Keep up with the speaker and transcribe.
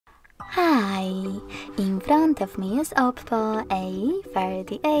Hi! In front of me is Oppo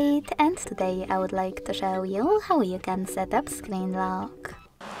A38 and today I would like to show you how you can set up screen lock.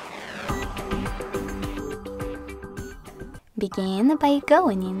 Begin by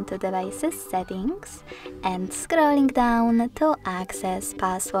going into Devices Settings and scrolling down to Access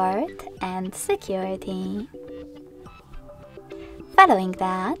Password and Security. Following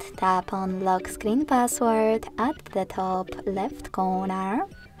that, tap on Lock Screen Password at the top left corner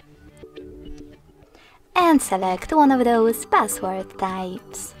and select one of those password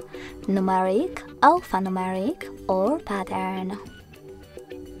types: numeric, alphanumeric, or pattern.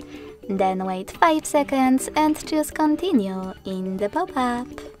 Then wait 5 seconds and choose Continue in the pop-up.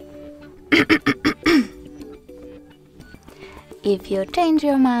 If you change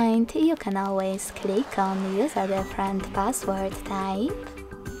your mind, you can always click on Use a different password type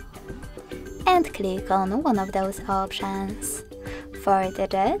and click on one of those options: 4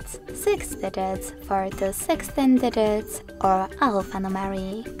 digits, 6 digits, 4 to 16 digits, or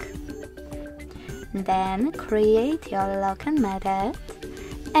alphanumeric. Then create your login method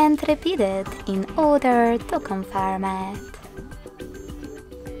and repeat it in order to confirm it.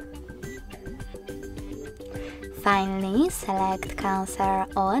 Finally, select Cancel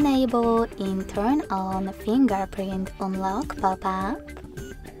or Enable in Turn On Fingerprint Unlock pop-up.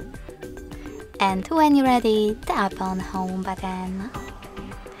 And when you're ready, tap on Home button.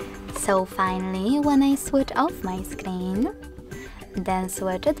 So finally, when I switch off my screen, then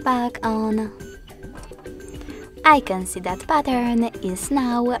switch it back on, I can see that pattern is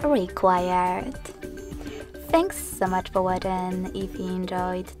now required. Thanks so much for watching. If you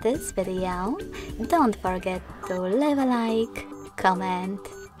enjoyed this video, don't forget to leave a like, comment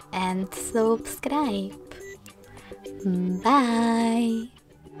and subscribe. Bye!